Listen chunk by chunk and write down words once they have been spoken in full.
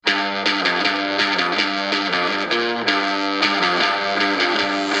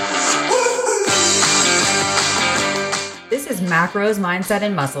Macros, Mindset,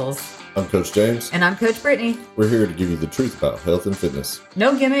 and Muscles. I'm Coach James. And I'm Coach Brittany. We're here to give you the truth about health and fitness.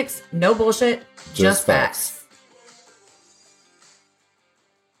 No gimmicks, no bullshit, just facts.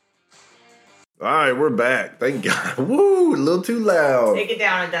 All right, we're back. Thank God. Woo, a little too loud. Take it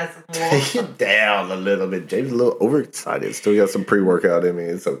down a decimal. Take it down a little bit. James is a little overexcited. Still got some pre-workout in me.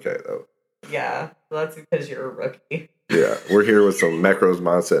 It's okay, though. Yeah, well, that's because you're a rookie. Yeah, we're here with some macros,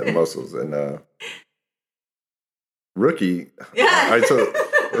 mindset, and muscles. And rookie. Yeah. All right, so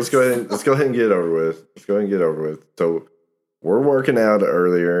let's go ahead and get it over with. So we're working out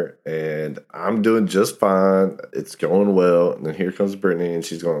earlier, and I'm doing just fine. It's going well. And then here comes Brittany, and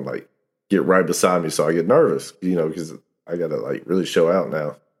she's going to get right beside me, so I get nervous, because I got to really show out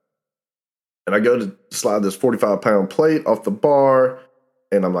now. And I go to slide this 45-pound plate off the bar,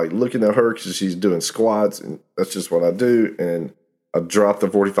 and I'm looking at her because she's doing squats, and that's just what I do. And I drop the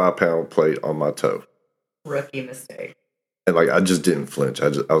 45-pound plate on my toe. Rookie mistake. And I just didn't flinch. I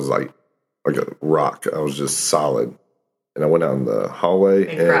was like a rock. I was just solid. And I went out in the hallway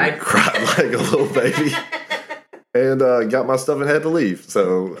and cried like a little baby. And got my stuff and had to leave.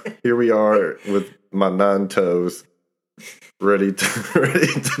 So here we are with my 9 toes, ready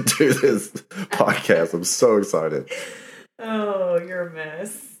to do this podcast. I'm so excited. Oh, you're a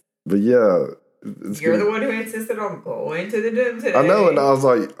mess. But yeah, you're the one who insisted on going to the gym today. I know, and I was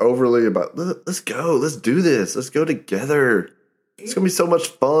overly about, let's go, let's do this, let's go together. It's gonna be so much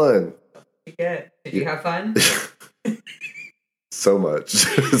fun. Did you have fun? So much.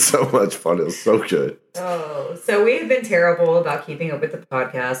 So much fun. It was so good. Oh, so we have been terrible about keeping up with the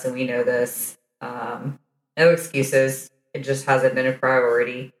podcast, and we know this. No excuses. It just hasn't been a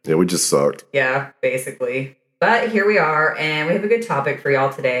priority. Yeah, we just sucked. Yeah, basically. But here we are, and we have a good topic for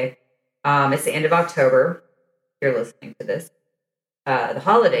y'all today. It's the end of October. If you're listening to this. The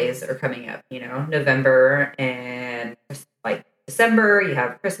holidays are coming up, November and December, you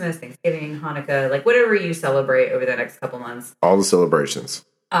have Christmas, Thanksgiving, Hanukkah, whatever you celebrate over the next couple months. All the celebrations.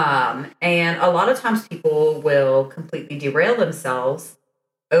 And a lot of times people will completely derail themselves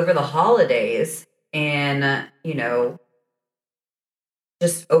over the holidays and,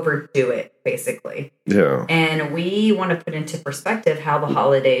 just overdo it, basically. Yeah. And we want to put into perspective how the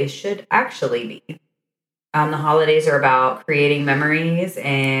holidays should actually be. The holidays are about creating memories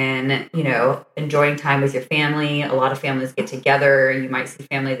and, enjoying time with your family. A lot of families get together. You might see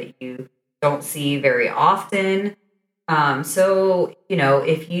family that you don't see very often. So,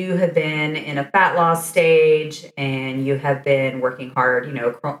 if you have been in a fat loss stage and you have been working hard,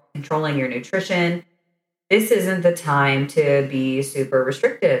 controlling your nutrition, this isn't the time to be super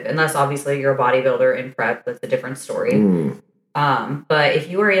restrictive, unless obviously you're a bodybuilder in prep. That's a different story. But if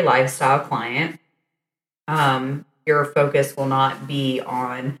you are a lifestyle client, your focus will not be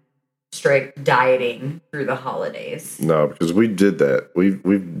on strict dieting through the holidays. No, because we did that. We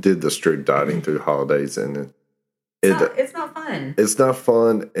did the strict dieting through holidays, and it's not fun. It's not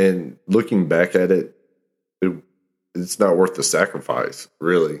fun, and looking back at it, it's not worth the sacrifice,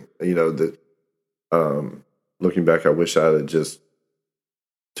 really. Looking back, I wish I had just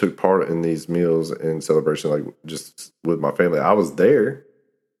took part in these meals and celebration, just with my family. I was there,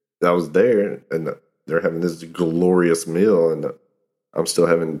 and they're having this glorious meal, and I'm still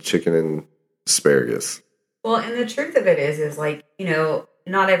having chicken and asparagus. Well, and the truth of it is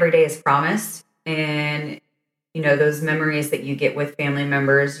not every day is promised. And, those memories that you get with family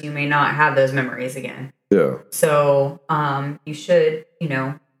members, you may not have those memories again. Yeah. So you should,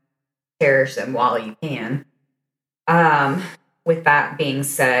 cherish them while you can. With that being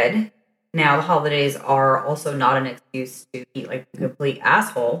said, now, the holidays are also not an excuse to eat like a complete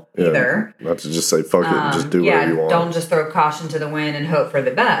asshole either. Not to just say, fuck it, and just do whatever you want. Don't just throw caution to the wind and hope for the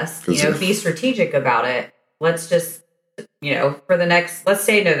best. Be strategic about it. Let's just, for the next, let's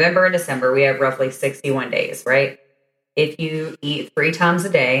say November and December, we have roughly 61 days, right? If you eat 3 times a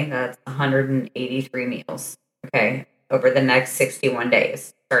day, that's 183 meals, okay, over the next 61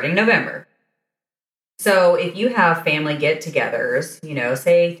 days, starting November. So if you have family get-togethers,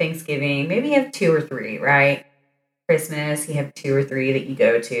 say Thanksgiving, maybe you have 2 or 3, right? Christmas, you have 2 or 3 that you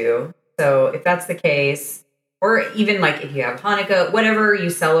go to. So if that's the case, or even if you have Hanukkah, whatever you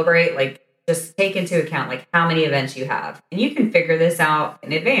celebrate, just take into account how many events you have. And you can figure this out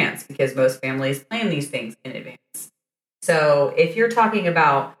in advance because most families plan these things in advance. So if you're talking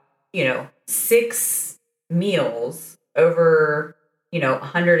about, 6 meals over,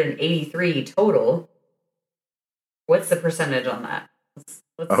 183 total, what's the percentage on that?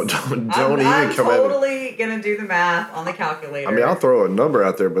 Don't even come at me. I'm totally going to do the math on the calculator. I mean, I'll throw a number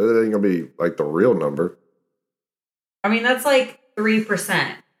out there, but it ain't going to be the real number. I mean, that's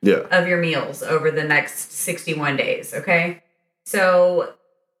 3% of your meals over the next 61 days, okay? So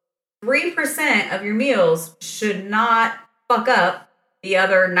 3% of your meals should not fuck up the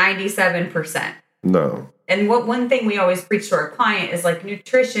other 97%. No. And one thing we always preach to our client is like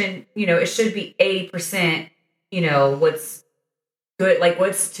nutrition, it should be 80%, what's good, like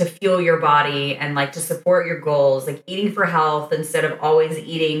what's to fuel your body and like to support your goals, like eating for health instead of always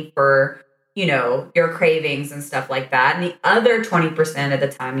eating for, your cravings and stuff like that. And the other 20% of the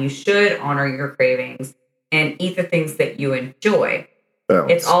time, you should honor your cravings and eat the things that you enjoy.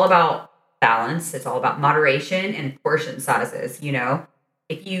 Balance. It's all about balance. It's all about moderation and portion sizes.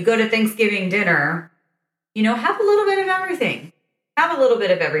 If you go to Thanksgiving dinner, have a little bit of everything. Have a little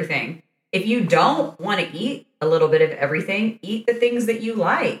bit of everything. If you don't want to eat a little bit of everything, eat the things that you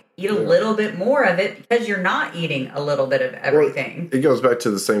like. Eat a little bit more of it because you're not eating a little bit of everything. Well, it goes back to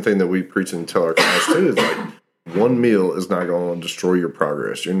the same thing that we preach and tell our clients too. Is like one meal is not going to destroy your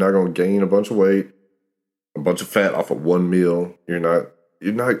progress. You're not going to gain a bunch of weight, a bunch of fat off of one meal.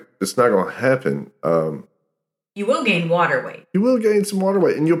 It's not going to happen. You will gain water weight. You will gain some water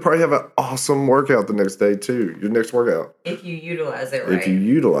weight, and you'll probably have an awesome workout the next day too. Your next workout, if you utilize it right. If you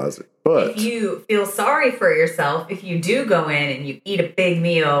utilize it, but if you feel sorry for yourself, if you do go in and you eat a big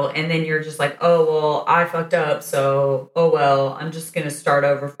meal, and then you're just like, oh well, I fucked up, so oh well, I'm just gonna start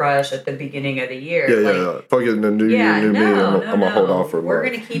over fresh at the beginning of the year. Yeah. Fuck it, the new year, new me. I'm gonna hold off for a month. We're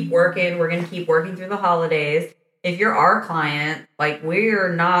gonna keep working. We're gonna keep working through the holidays. If you're our client, like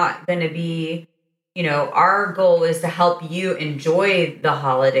we're not gonna be. Our goal is to help you enjoy the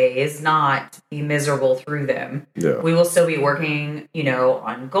holidays, not be miserable through them. Yeah. We will still be working,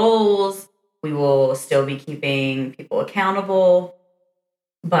 on goals. We will still be keeping people accountable,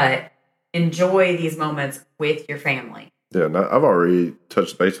 but enjoy these moments with your family. Yeah. And I've already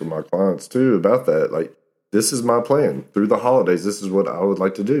touched base with my clients too about that. Like, this is my plan through the holidays. This is what I would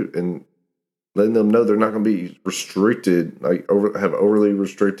like to do. And letting them know they're not going to be restricted, have overly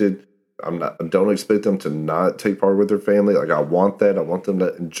restricted. I don't expect them to not take part with their family. Like, I want that. I want them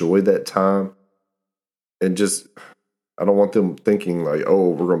to enjoy that time. And I don't want them thinking like, oh,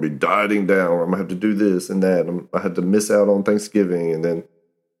 we're going to be dieting down. Or I'm going to have to do this and that. I had to miss out on Thanksgiving. And then,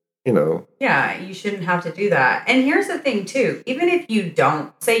 Yeah, you shouldn't have to do that. And here's the thing too. Even if you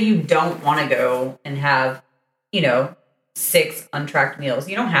don't want to go and have, 6 untracked meals,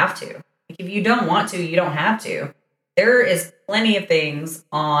 you don't have to. Like, if you don't want to, you don't have to. There is plenty of things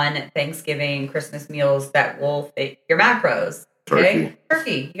on Thanksgiving, Christmas meals that will fit your macros. Okay?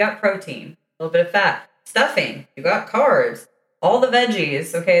 Turkey, you got protein, a little bit of fat. Stuffing, you got carbs. All the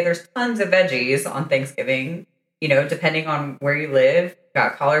veggies, okay? There's tons of veggies on Thanksgiving, depending on where you live. You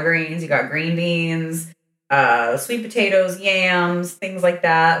got collard greens, you got green beans, sweet potatoes, yams, things like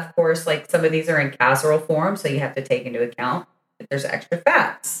that. Of course, like some of these are in casserole form, so you have to take into account if there's extra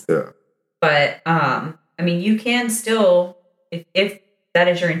fats. Yeah. But, you can still, if that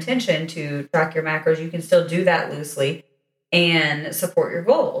is your intention to track your macros, you can still do that loosely and support your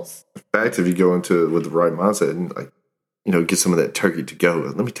goals. In fact, if you go into it with the right mindset and get some of that turkey to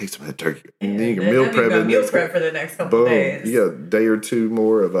go, let me take some of that turkey. And then you can meal prep it. Meal prep for the next couple of days. You got a day or two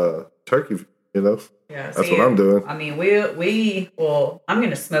more of turkey, Yeah, that's what I'm doing. I'm going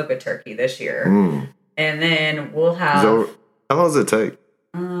to smoke a turkey this year. And then we'll have. How long does it take?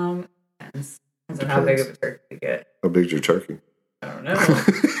 Depends on how big of a turkey you get. How big's your turkey? I don't know.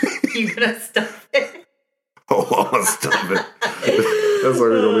 You gonna stuff it? Oh, I'm gonna stuff it. That's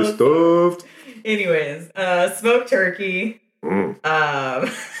like it's gonna be stuffed. Anyways, smoked turkey.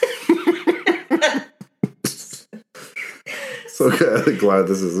 So glad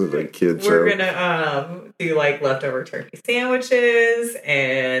this isn't a kid show. We're gonna do like leftover turkey sandwiches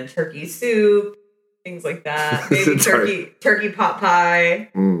and turkey soup. Things like that. Maybe turkey pot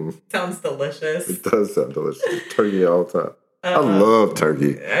pie. Sounds delicious. It does sound delicious. Turkey all the time. I love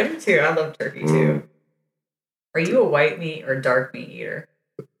turkey. I do too. I love turkey too. Are you a white meat or dark meat eater?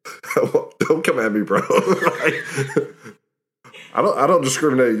 Don't come at me, bro. I don't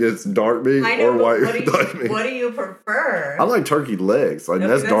discriminate against dark meat or white meat. What do you prefer? I like turkey legs.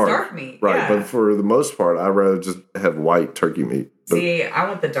 That's dark meat. Right. Yeah. But for the most part, I'd rather just have white turkey meat. See, I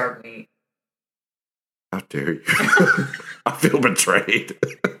want the dark meat. How dare you? I feel betrayed.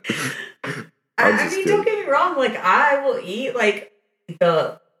 Don't get me wrong. Like, I will eat like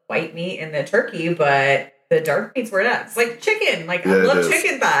the white meat and the turkey, but the dark meat's where it's like chicken. Like, I love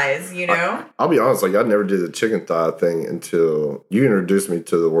chicken thighs, I'll be honest, I never did the chicken thigh thing until you introduced me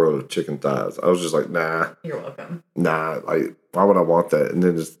to the world of chicken thighs. I was just like, nah. You're welcome. Nah, why would I want that? And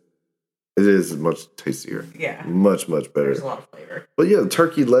then it is much tastier. Yeah. Much, much better. There's a lot of flavor. But yeah, the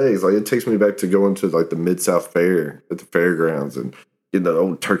turkey legs, it takes me back to going to the Mid-South Fair at the fairgrounds and getting that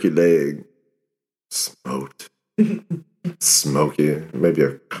old turkey leg smoked. smoky, maybe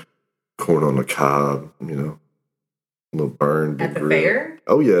a corn on the cob, a little burn. At the grill. fair?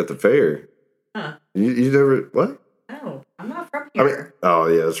 Oh yeah, at the fair. Huh. You never what? No, I'm not from here. Oh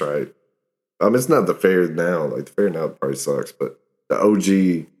yeah, that's right. It's not the fair now. Like the fair now probably sucks, but the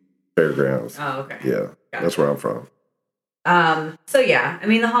OG fairgrounds. Oh, okay. Yeah, Gotcha. That's where I'm from. So yeah, I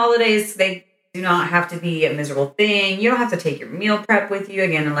mean the holidays, they do not have to be a miserable thing. You don't have to take your meal prep with you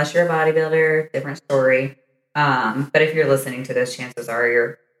again, unless you're a bodybuilder. Different story. But if you're listening to this, chances are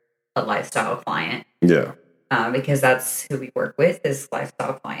you're a lifestyle client. Yeah. Because that's who we work with is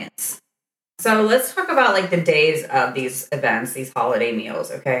lifestyle clients. So let's talk about like the days of these events, these holiday meals.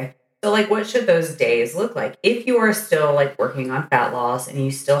 Okay. So like what should those days look like? If you are still like working on fat loss and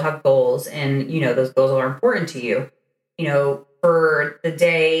you still have goals and, those goals are important to you, for the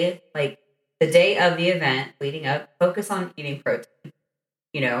day, like the day of the event leading up, focus on eating protein.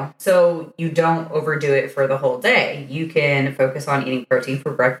 So you don't overdo it for the whole day. You can focus on eating protein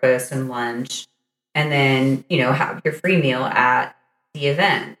for breakfast and lunch, and then, have your free meal at the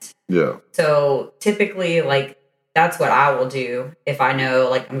event. Yeah. So typically, like, that's what I will do if I know,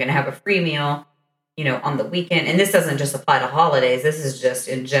 like, I'm going to have a free meal, on the weekend. And this doesn't just apply to holidays. This is just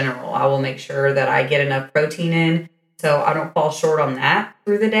in general. I will make sure that I get enough protein in so I don't fall short on that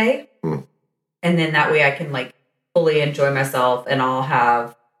through the day. Mm. And then that way I can, like, fully enjoy myself and I'll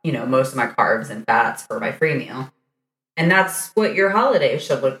have, most of my carbs and fats for my free meal. And that's what your holiday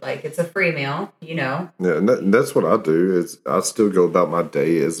should look like. It's a free meal, Yeah, and that's what I do. Is I still go about my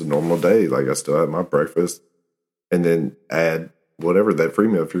day as a normal day. Like I still have my breakfast, and then add whatever that free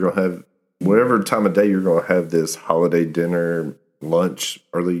meal. If you're gonna have whatever time of day you're gonna have this holiday dinner, lunch,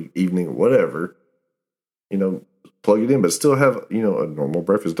 early evening, whatever, plug it in, but still have a normal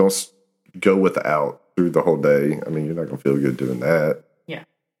breakfast. Don't go without through the whole day. I mean, you're not gonna feel good doing that. Yeah,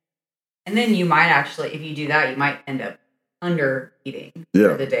 and then you might actually, if you do that, you might end up under eating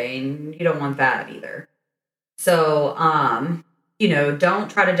for the day, and you don't want that either. So,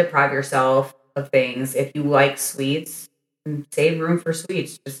 don't try to deprive yourself of things. If you like sweets, save room for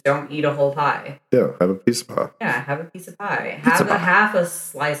sweets. Just don't eat a whole pie. Yeah, have a piece of pie. Yeah, have a piece of pie. Have half a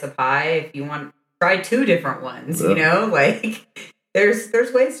slice of pie if you want. Try 2 different ones. Like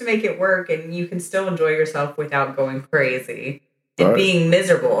there's ways to make it work, and you can still enjoy yourself without going crazy. And being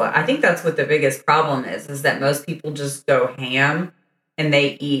miserable. I think that's what the biggest problem is that most people just go ham and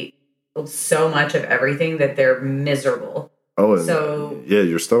they eat so much of everything that they're miserable. Oh, and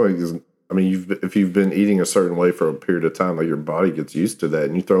your stomach is, if you've been eating a certain way for a period of time, like your body gets used to that,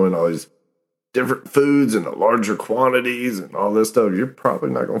 and you throw in all these different foods and larger quantities and all this stuff, you're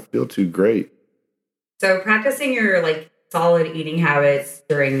probably not going to feel too great. So practicing your like solid eating habits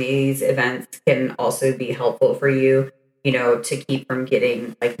during these events can also be helpful for you. To keep from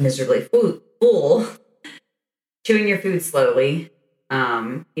getting like miserably full, chewing your food slowly.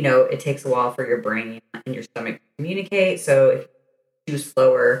 It takes a while for your brain and your stomach to communicate. So if you chew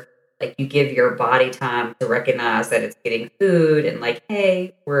slower, like you give your body time to recognize that it's getting food and like,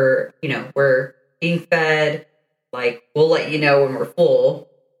 hey, we're being fed. Like we'll let you know when we're full.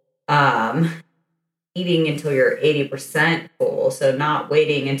 Eating until you're 80% full. So not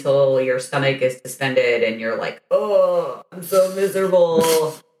waiting until your stomach is distended and you're like, oh, I'm so miserable.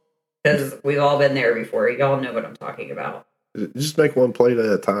 Because we've all been there before. Y'all know what I'm talking about. Just make one plate at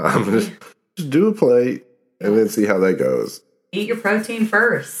a time. Just do a plate and then see how that goes. Eat your protein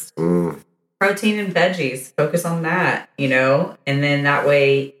first. Protein and veggies. Focus on that, And then that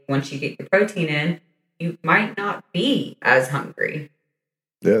way, once you get your protein in, you might not be as hungry.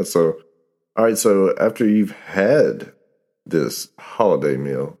 Yeah, so... All right, so after you've had this holiday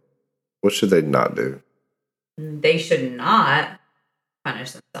meal, what should they not do? They should not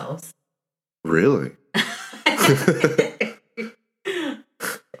punish themselves. Really? I'm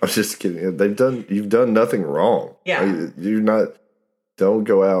just kidding. You've done nothing wrong. Yeah. Don't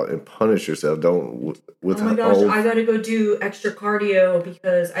go out and punish yourself. Don't. Oh my gosh, I got to go do extra cardio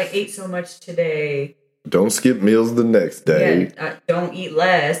because I ate so much today. Don't skip meals the next day. Yeah, don't eat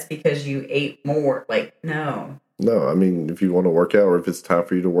less because you ate more. Like, no. No, if you want to work out or if it's time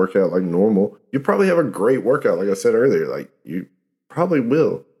for you to work out like normal, you probably have a great workout. Like I said earlier, like you probably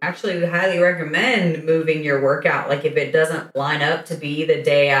will. Actually, we highly recommend moving your workout. Like if it doesn't line up to be the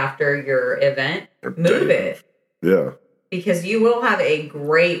day after your event, move it. Yeah. Because you will have a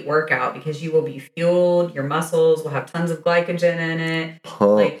great workout because you will be fueled. Your muscles will have tons of glycogen in it. Pumped.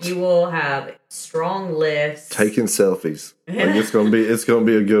 Like you will have strong lifts. Taking selfies. Like it's gonna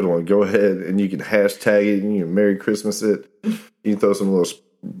be a good one. Go ahead and you can hashtag it and you can Merry Christmas it. You can throw some little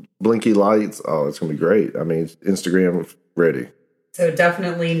blinky lights. Oh, it's gonna be great. Instagram ready. So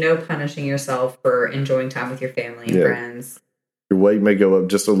definitely no punishing yourself for enjoying time with your family and friends. Your weight may go up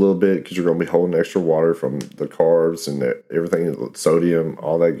just a little bit because you're going to be holding extra water from the carbs and everything, sodium,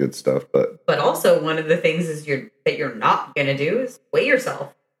 all that good stuff. But also one of the things is that you're not going to do is weigh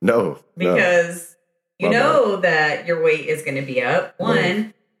yourself. No. Because you know that your weight is going to be up.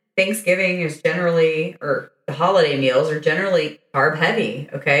 One, Thanksgiving is generally, or the holiday meals are generally carb heavy,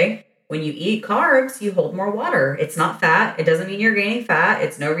 okay? When you eat carbs, you hold more water. It's not fat. It doesn't mean you're gaining fat.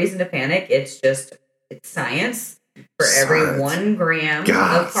 It's no reason to panic. It's science. For every 1 gram of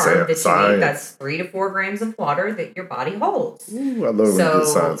carb that you eat, that's 3 to 4 grams of water that your body holds. Ooh, I love when you get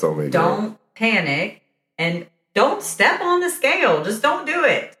science on me. Don't panic and don't step on the scale. Just don't do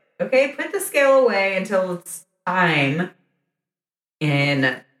it. Okay? Put the scale away until it's time.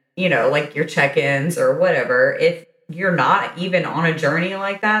 And, like your check-ins or whatever. If you're not even on a journey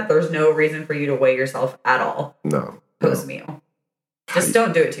like that, there's no reason for you to weigh yourself at all. No. Post-meal. Just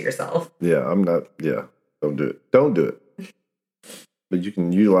don't do it to yourself. Yeah, I'm not. Yeah. Don't do it. Don't do it. But you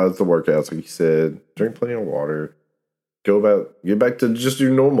can utilize the workouts, like you said. Drink plenty of water. Get back to just your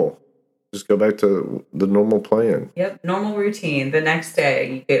normal. Just go back to the normal plan. Yep, normal routine. The next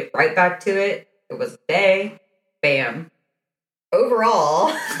day, you get right back to it. It was a day. Bam. Overall,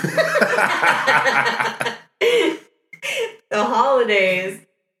 the holidays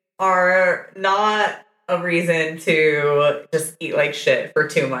are not a reason to just eat like shit for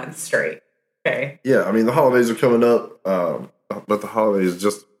 2 months straight. Okay. Yeah, I mean, the holidays are coming up, but the holidays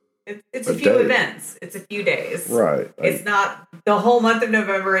just... It's a few events. It's a few days. Right. It's not the whole month of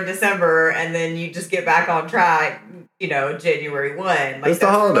November and December, and then you just get back on track, January 1. Like, it's the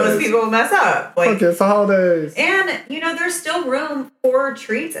holidays. Most people mess up. Like, okay, it's the holidays. And, there's still room for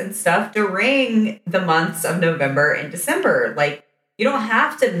treats and stuff during the months of November and December. Like, you don't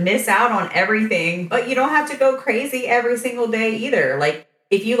have to miss out on everything, but you don't have to go crazy every single day either. Like,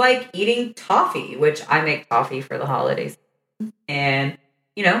 if you like eating toffee, which I make toffee for the holidays, and,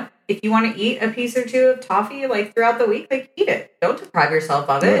 if you want to eat a piece or two of toffee, like, throughout the week, like, eat it. Don't deprive yourself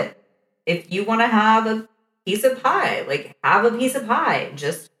of it. If you want to have a piece of pie, like, have a piece of pie.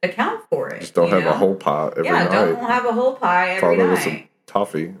 Just account for it. Just don't have a whole pie every night. Yeah, don't have a whole pie every night. With some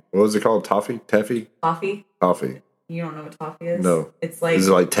toffee. What was it called? Toffee? Taffy? Toffee. Toffee. You don't know what toffee is? No. It's like... Is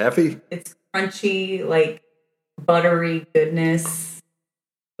it like taffy? It's crunchy, like, buttery goodness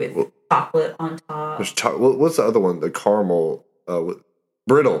with chocolate on top. What's the other one? The caramel...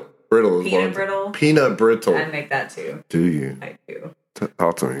 brittle. Brittle is peanut brittle. Peanut brittle. I make that too. Do you? I do.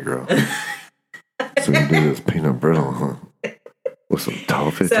 Talk to me, girl. So you do this peanut brittle, huh? With some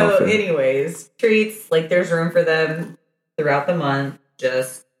toffee. So, anyways, treats, like, there's room for them throughout the month.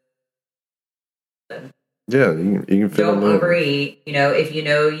 Just yeah, you can fit don't overeat. If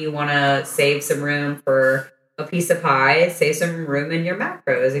you want to save some room for a piece of pie, save some room in your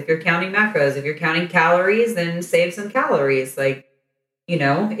macros. If you're counting macros, if you're counting calories, then save some calories. Like,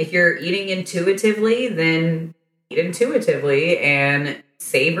 if you're eating intuitively, then eat intuitively and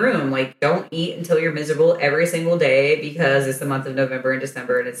save room. Like, don't eat until you're miserable every single day because it's the month of November and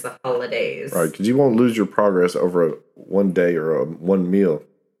December and it's the holidays. Right, because you won't lose your progress over one day or one meal.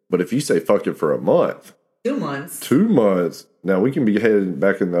 But if you say fuck it for a month. 2 months. 2 months. Now we can be headed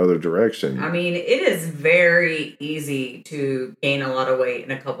back in the other direction. I mean, it is very easy to gain a lot of weight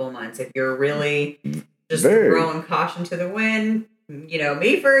in a couple of months if you're really just throwing caution to the wind.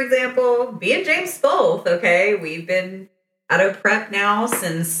 Me, for example, me and James both, okay? We've been out of prep now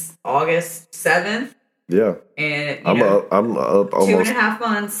since August 7th. Yeah. And I'm up almost 2.5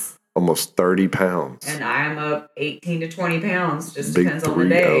 months. Almost 30 pounds. And I'm up 18 to 20 pounds. Just depends on the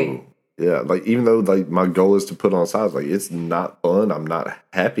day. Yeah, like, even though, like, my goal is to put on size, like, it's not fun. I'm not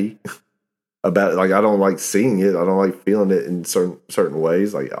happy about it. Like, I don't like seeing it. I don't like feeling it in certain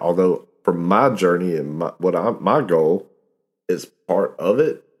ways. Like, although for my journey and my goal is part of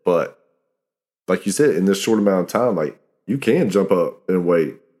it, but like you said, in this short amount of time, like, you can jump up in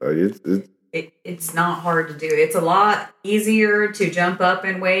weight. Like, it's not hard to do. It's a lot easier to jump up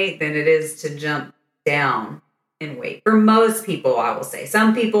in weight than it is to jump down in weight. For most people, I will say.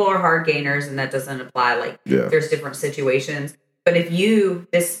 Some people are hard gainers, and that doesn't apply. Like, there's different situations. But if you,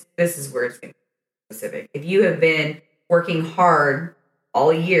 this is where it's going to be specific. If you have been working hard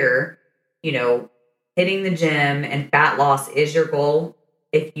all year, hitting the gym and fat loss is your goal,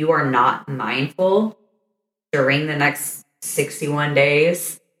 if you are not mindful during the next 61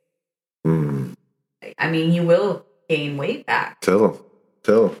 days, I mean, you will gain weight back. Tell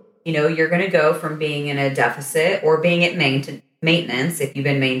them. You're going to go from being in a deficit or being at maintenance, if you've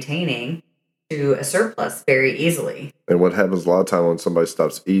been maintaining, to a surplus very easily. And what happens a lot of time when somebody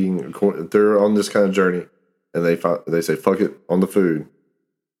stops eating, if they're on this kind of journey, and they say fuck it on the food,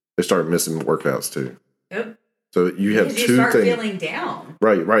 they start missing workouts too. Yep. So you have because two you start things. feeling down.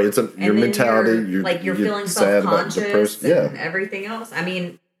 Right. It's your mentality. You're feeling sad about self-conscious and everything else. I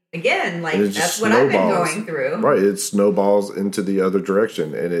mean, again, like that's what I've been going through. Right. It snowballs into the other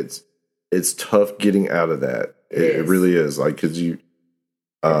direction, and it's tough getting out of that. It really is. Like, because you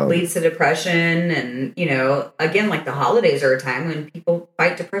it leads to depression, and again, like the holidays are a time when people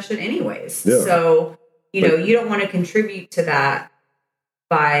fight depression anyways. Yeah. So you don't want to contribute to that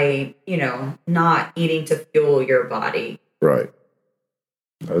by not eating to fuel your body. Right.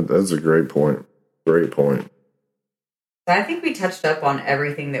 That's a great point. Great point. So I think we touched up on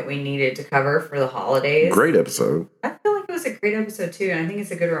everything that we needed to cover for the holidays. Great episode. I feel like it was a great episode too, and I think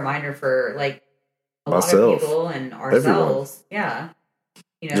it's a good reminder for like a Myself, lot of people and ourselves. Everyone.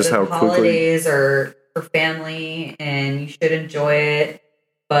 Yeah. Just the how holidays are for family, and you should enjoy it,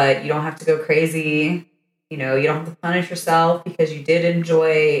 but you don't have to go crazy. You don't have to punish yourself because you did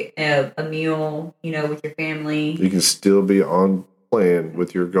enjoy a meal, with your family. You can still be on plan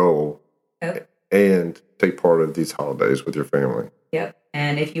with your goal. Yep. And take part of these holidays with your family. Yep.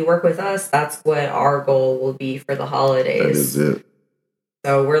 And if you work with us, that's what our goal will be for the holidays. That is it.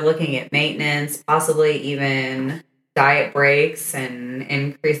 So we're looking at maintenance, possibly even diet breaks and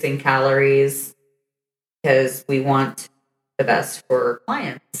increasing calories, because we want the best for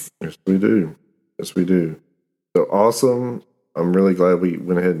clients. Yes, we do. Yes, we do. So awesome. I'm really glad we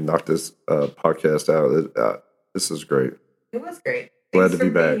went ahead and knocked this podcast out. This is great. It was great. Glad Thanks to be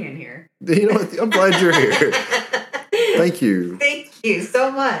for back. being here. You know what? I'm glad you're here. Thank you. Thank you so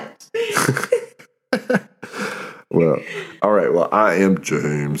much. Well, all right. Well, I am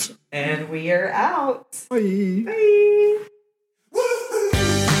James. And we are out. Bye. Bye.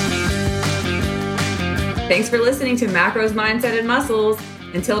 Thanks for listening to Macros, Mindset, and Muscles.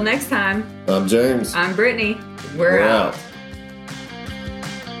 Until next time, I'm James. I'm Brittany. We're out.